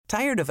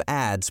Tired of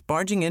ads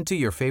barging into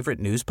your favorite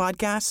news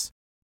podcasts?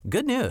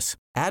 Good news.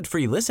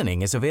 Ad-free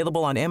listening is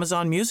available on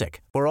Amazon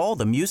Music for all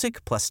the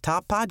music plus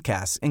top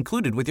podcasts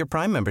included with your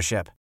Prime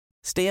membership.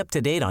 Stay up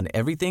to date on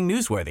everything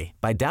newsworthy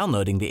by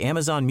downloading the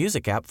Amazon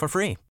Music app for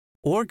free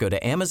or go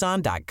to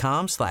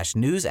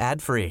amazon.com/news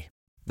ad free.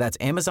 That's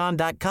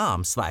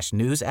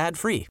amazon.com/news ad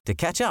free to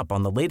catch up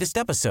on the latest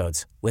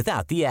episodes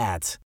without the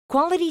ads.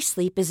 Quality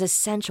sleep is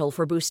essential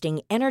for boosting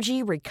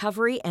energy,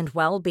 recovery, and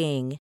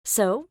well-being.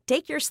 So,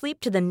 take your sleep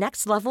to the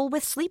next level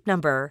with Sleep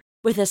Number.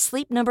 With a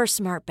Sleep Number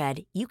smart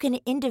bed, you can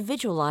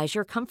individualize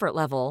your comfort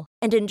level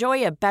and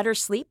enjoy a better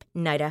sleep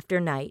night after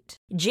night.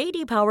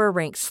 J.D. Power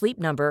ranks Sleep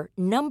Number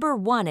number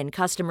 1 in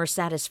customer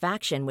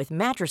satisfaction with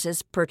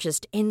mattresses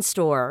purchased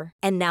in-store.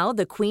 And now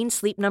the Queen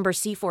Sleep Number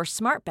C4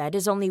 smart bed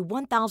is only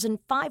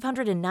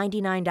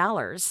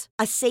 $1,599,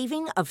 a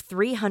saving of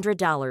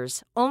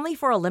 $300, only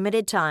for a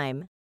limited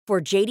time. For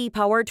J.D.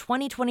 Power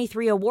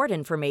 2023 award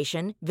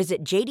information,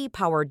 visit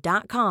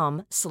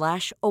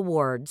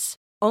jdpower.com/awards.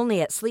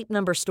 Only at Sleep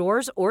Number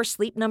stores or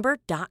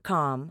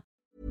sleepnumber.com.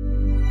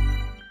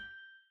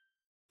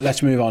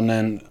 Let's move on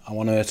then. I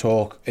want to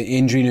talk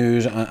injury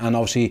news, and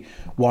obviously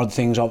one of the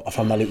things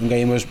from the Luton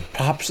game was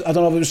perhaps, I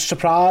don't know if it was a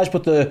surprise,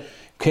 but the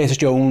Curtis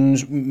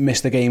Jones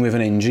missed the game with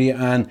an injury,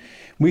 and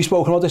we've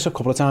spoken about this a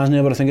couple of times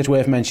now, but I think it's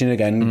worth mentioning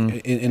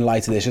again in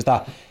light of this, is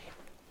that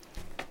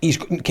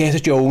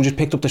Curtis Jones has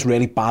picked up this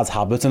really bad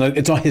habit, and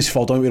it's not his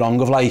fault, don't get me wrong,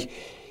 of like,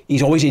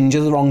 he's always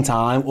injured at the wrong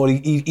time, or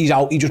he's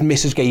out, he just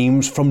misses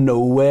games from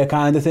nowhere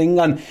kind of thing,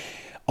 and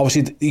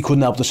obviously he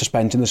couldn't help the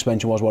suspension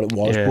was what it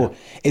was, but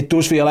it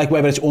does feel like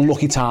whether it's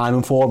unlucky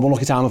timing for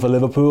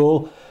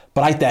Liverpool,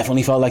 but I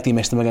definitely felt like they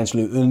missed him against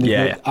Luton.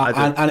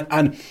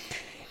 And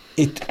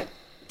it,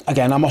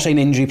 again, I'm not saying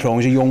injury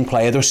prone, he's a young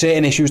player, there were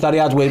certain issues that he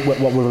had with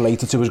what were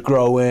related to his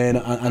growing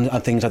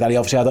and things like that. He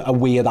obviously had a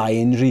weird eye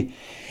injury.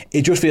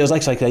 It just feels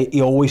like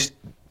he always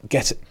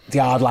gets the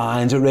hard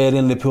lines at really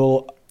in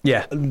Liverpool.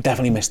 Yeah,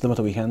 definitely missed them at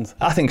the weekend.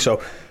 I think so.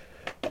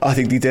 I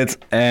think they did.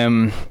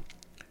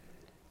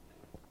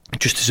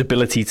 Just his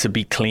ability to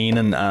be clean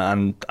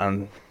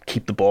and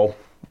keep the ball,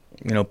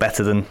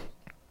 better than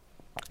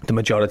the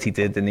majority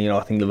did. And I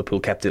think Liverpool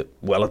kept it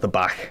well at the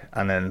back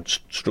and then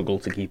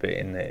struggled to keep it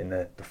in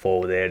the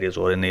forward areas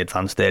or in the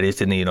advanced areas.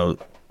 Didn't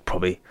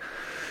probably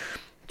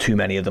too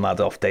many of them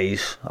had off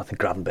days. I think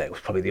Gravenberch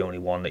was probably the only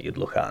one that you'd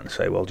look at and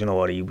say, well, do you know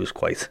what? He was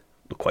quite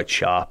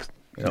sharp.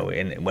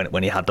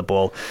 When he had the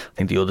ball. I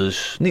think the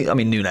others,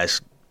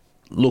 Nunes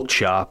looked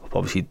sharp,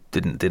 obviously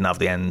didn't have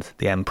the end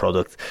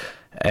product.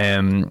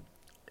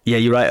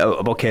 You're right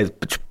about Kate,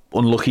 but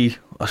unlucky,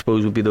 I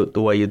suppose, would be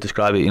the way you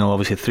describe it.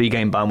 Obviously a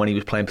 3-game ban when he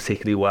was playing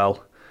particularly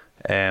well,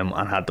 and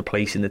had the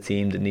place in the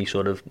team, didn't he?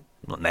 Sort of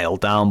not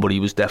nailed down, but he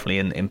was definitely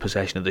in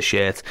possession of the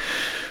shirt.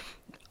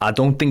 I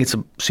don't think it's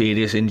a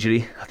serious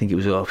injury. I think it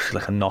was obviously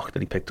like a knock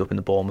that he picked up in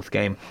the Bournemouth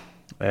game,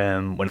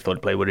 when he thought he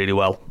played really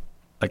well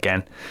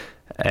again.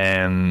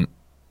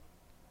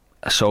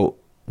 So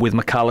with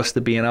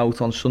McAllister being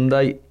out on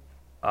Sunday,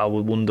 I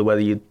would wonder whether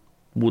you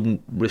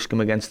wouldn't risk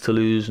him against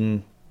Toulouse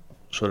and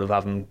sort of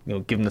have him,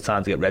 give him the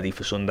time to get ready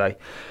for Sunday.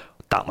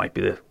 That might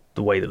be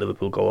the way that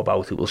Liverpool go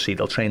about it. We'll see.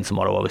 They'll train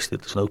tomorrow. Obviously,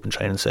 there's an open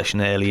training session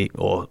early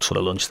or sort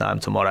of lunchtime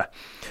tomorrow.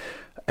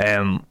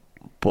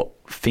 But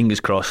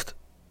fingers crossed,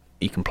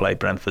 he can play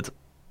Brentford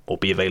or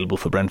be available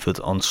for Brentford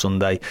on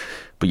Sunday.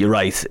 But you're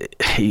right.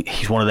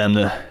 He's one of them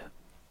that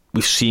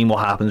we've seen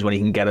what happens when he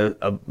can get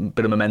a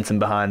bit of momentum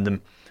behind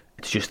him.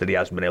 It's just that he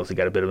hasn't been able to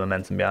get a bit of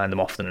momentum behind him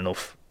often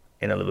enough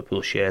in a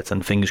Liverpool shirt.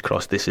 And fingers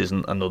crossed this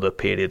isn't another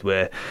period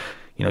where,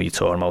 you're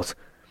talking about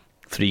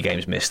 3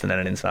 games missed and then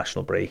an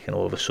international break, and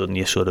all of a sudden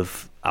you're sort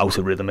of out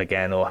of rhythm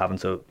again, or having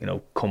to,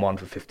 come on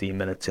for 15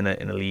 minutes in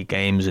a league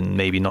games and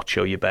maybe not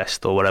show your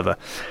best or whatever.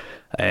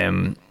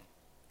 I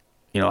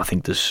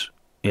think there's,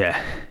 he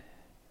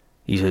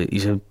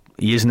is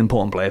an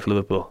important player for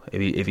Liverpool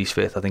if he's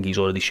fit. I think he's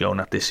already shown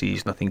that this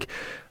season.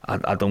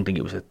 I don't think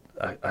it was a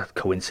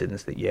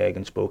coincidence that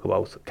Jurgen spoke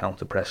about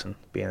counter-pressing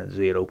being at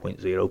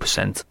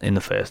 0.0% in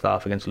the first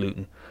half against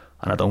Luton,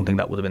 and I don't think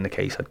that would have been the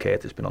case had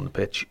Curtis been on the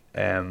pitch,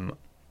 and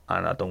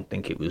I don't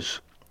think it was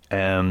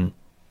or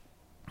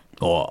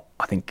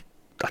I think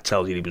that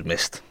tells you he was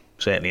missed,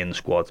 certainly in the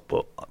squad,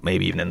 but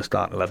maybe even in the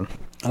starting 11.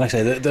 And like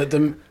I say,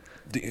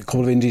 the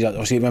couple of injuries,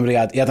 obviously remember he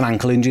had an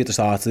ankle injury at the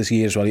start of this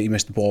year as well. He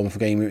missed the Bournemouth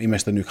game, he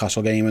missed the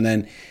Newcastle game, and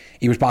then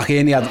he was back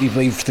in. He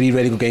played 3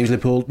 really good games.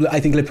 Liverpool, I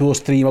think Liverpool's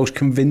 3 most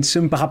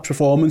convincing perhaps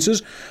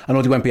performances. I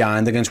know they went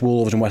behind against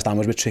Wolves, and West Ham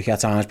was a bit tricky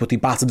at times, but they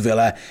battered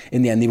Villa.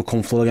 In the end, they were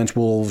comfortable against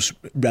Wolves,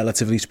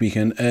 relatively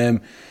speaking.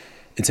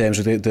 In terms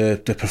of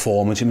the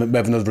performance,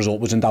 whether the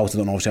result was in doubt, I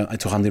don't know. Obviously, I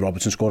took Andy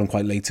Robertson scoring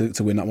quite late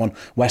to win that one.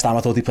 West Ham,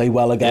 I thought he played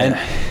well again.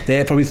 Yeah.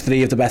 They're probably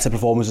 3 of the better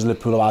performances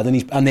Liverpool have had,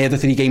 and they're the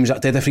 3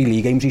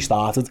 league games he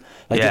started.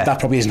 That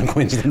probably isn't a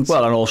coincidence.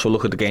 Well, and also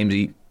look at the games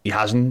he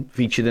hasn't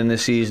featured in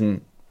this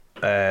season.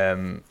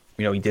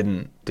 He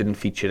didn't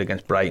feature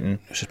against Brighton.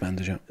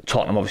 Suspended, yeah.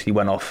 Tottenham obviously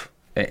went off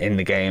in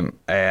the game,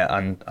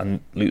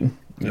 and Luton.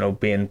 you know,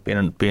 being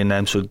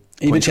them. So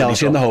even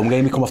Chelsea in the home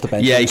game, he come off the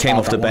bench. Yeah, he came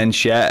off the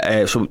bench.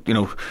 Yeah, so you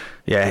know,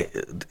 yeah,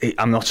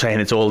 I'm not saying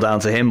it's all down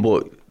to him,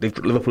 but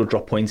Liverpool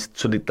dropped points,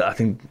 so I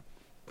think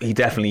he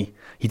definitely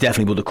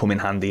would have come in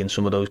handy in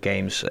some of those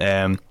games.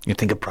 You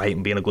think of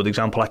Brighton being a good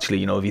example, actually.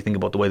 You know, if you think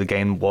about the way the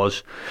game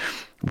was,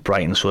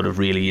 Brighton sort of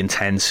really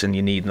intense, and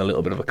you needing a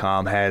little bit of a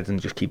calm head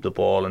and just keep the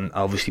ball, and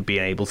obviously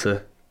being able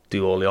to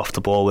do all the off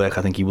the ball work,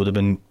 I think he would have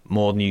been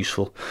more than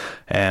useful.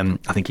 I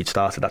think he'd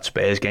started that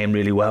Spurs game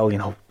really well, you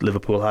know,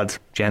 Liverpool had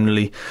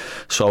generally.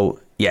 So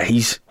yeah,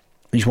 he's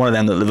one of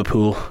them that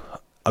Liverpool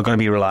are going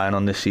to be relying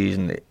on this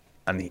season,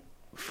 and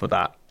for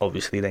that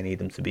obviously they need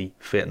him to be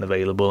fit and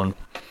available, and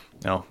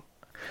you know,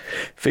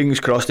 fingers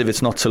crossed if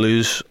it's not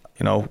Toulouse,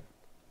 you know,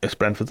 it's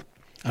Brentford.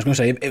 I was going to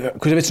say,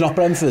 because if it's not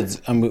Brentford,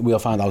 and we'll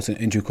find out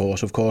in due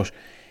course, of course,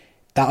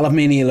 that'll have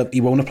mean he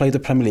won't have played the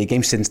Premier League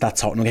game since that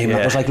Tottenham game.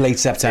 That was like late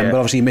September.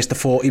 Obviously he missed the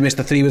 3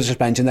 with the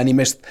suspension, then he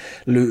missed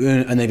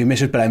Luton, and then he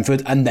misses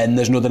Brentford, and then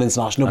there's another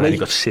international break. And then he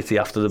got City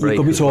after the break.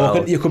 You could be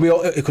talking,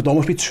 it could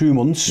almost be 2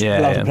 months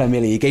without the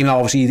Premier League game. Now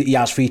obviously he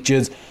has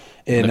featured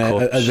in a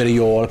bit of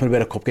Europe and a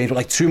bit of cup games, but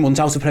like 2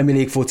 months out of Premier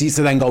League footy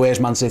to then go, where's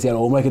Man City at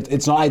home? Like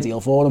it's not ideal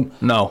for him.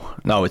 No,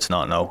 it's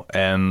not. No.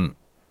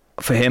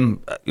 For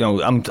him, you know,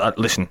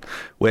 listen,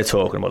 we're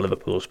talking about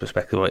Liverpool's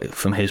perspective.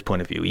 From his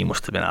point of view, he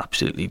must have been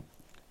absolutely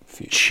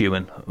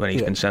chewing when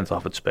he's been sent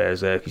off at Spurs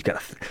there. He's got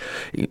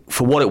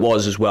for what it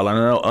was as well, and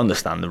I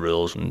understand the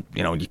rules, and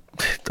you know,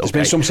 there's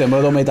been some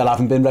similar though, mate, that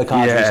haven't been red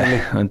cards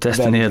recently. And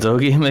Destiny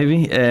Udogie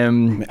maybe.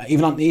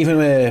 Even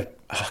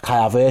Kai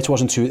Havertz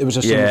wasn't too. It was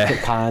a similar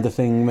kind of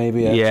thing,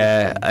 maybe. But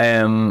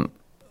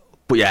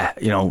yeah,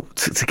 you know,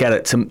 to get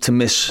it to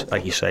miss,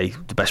 like you say,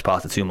 the best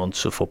part of 2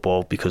 months of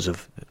football because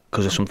of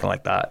something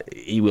like that,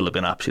 he will have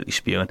been absolutely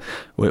spewing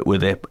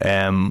with it.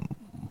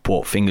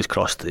 But fingers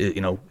crossed,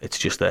 you know, it's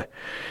just a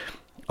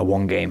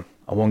one game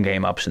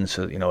absence,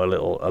 you know, a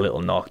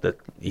little knock that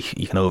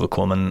he can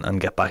overcome and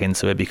get back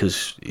into it,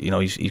 because you know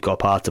he's got a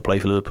part to play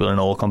for Liverpool in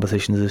all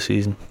competitions this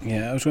season.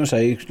 Yeah, I was going to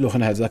say,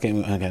 looking ahead to that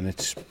game again,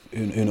 it's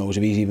who knows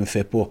if he's even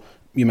fit. But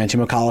you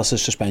mentioned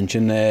McAllister's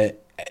suspension.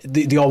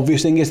 The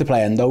obvious thing is to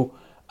play Endo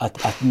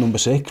at number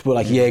 6, but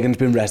like Jürgen's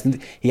been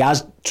resting. He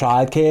has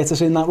tried Curtis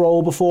in that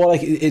role before.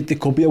 Like there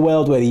could be a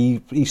world where he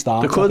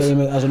starts that game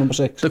as a number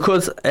 6. There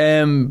could.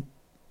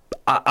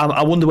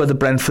 I wonder whether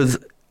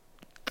Brentford,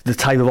 the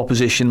type of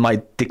opposition,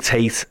 might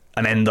dictate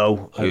an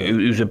Endo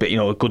who's a bit, you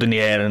know, good in the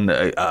air and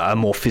a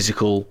more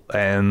physical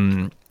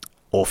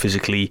or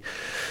physically,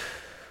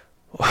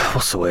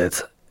 what's the word?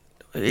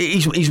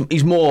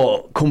 He's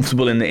more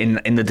comfortable in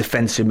the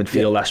defensive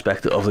midfield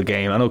aspect of the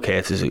game. I know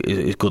Curtis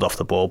is good off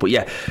the ball, but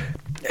yeah,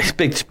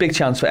 it's big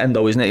chance for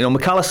Endo, isn't it? You know,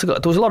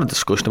 McAllister. There was a lot of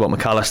discussion about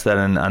McAllister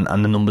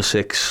and the number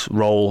 6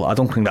 role. I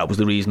don't think that was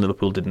the reason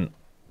Liverpool didn't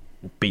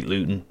beat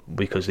Luton,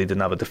 because they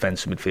didn't have a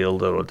defensive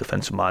midfielder or a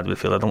defensive minded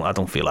midfielder. I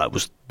don't feel that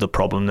was the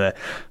problem there.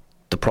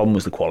 The problem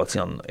was the quality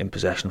in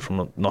possession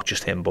from not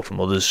just him but from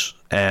others.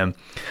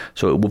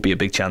 So it would be a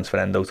big chance for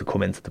Endo to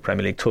come into the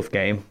Premier League. Tough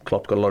game.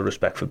 Klopp got a lot of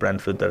respect for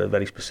Brentford. They're a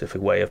very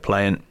specific way of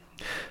playing.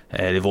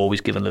 They've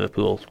always given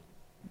Liverpool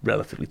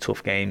relatively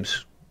tough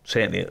games,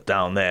 certainly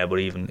down there, but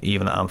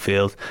even at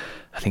Anfield.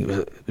 I think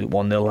it was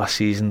 1-0 last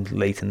season,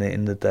 late in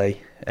the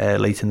day,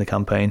 late in the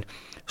campaign.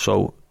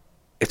 So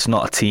it's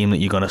not a team that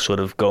you're going to sort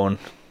of go and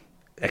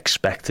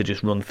expect to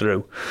just run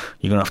through.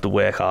 You're going to have to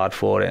work hard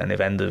for it, and if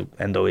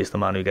Endo is the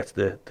man who gets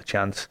the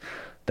chance,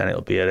 then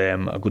it'll be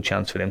a good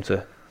chance for him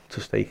to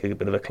stake a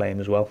bit of a claim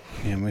as well.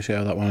 Yeah, we'll see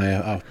how that one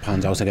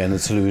pans out again. The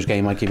Toulouse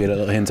game, I'll give you a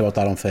little hint about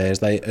that on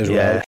Thursday as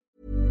well.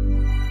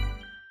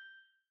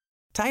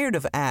 Tired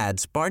of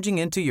ads barging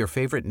into your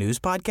favorite news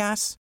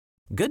podcasts?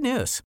 Good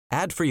news.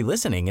 Ad-free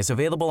listening is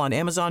available on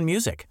Amazon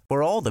Music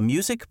for all the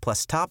music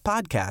plus top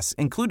podcasts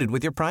included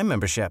with your Prime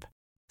membership.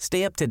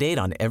 Stay up to date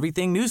on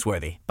everything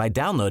newsworthy by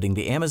downloading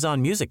the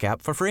Amazon Music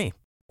app for free,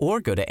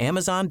 or go to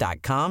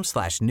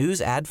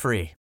amazon.com/news ad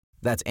free.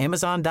 That's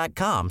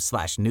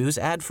amazon.com/news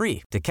ad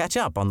free to catch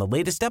up on the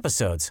latest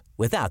episodes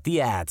without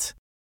the ads.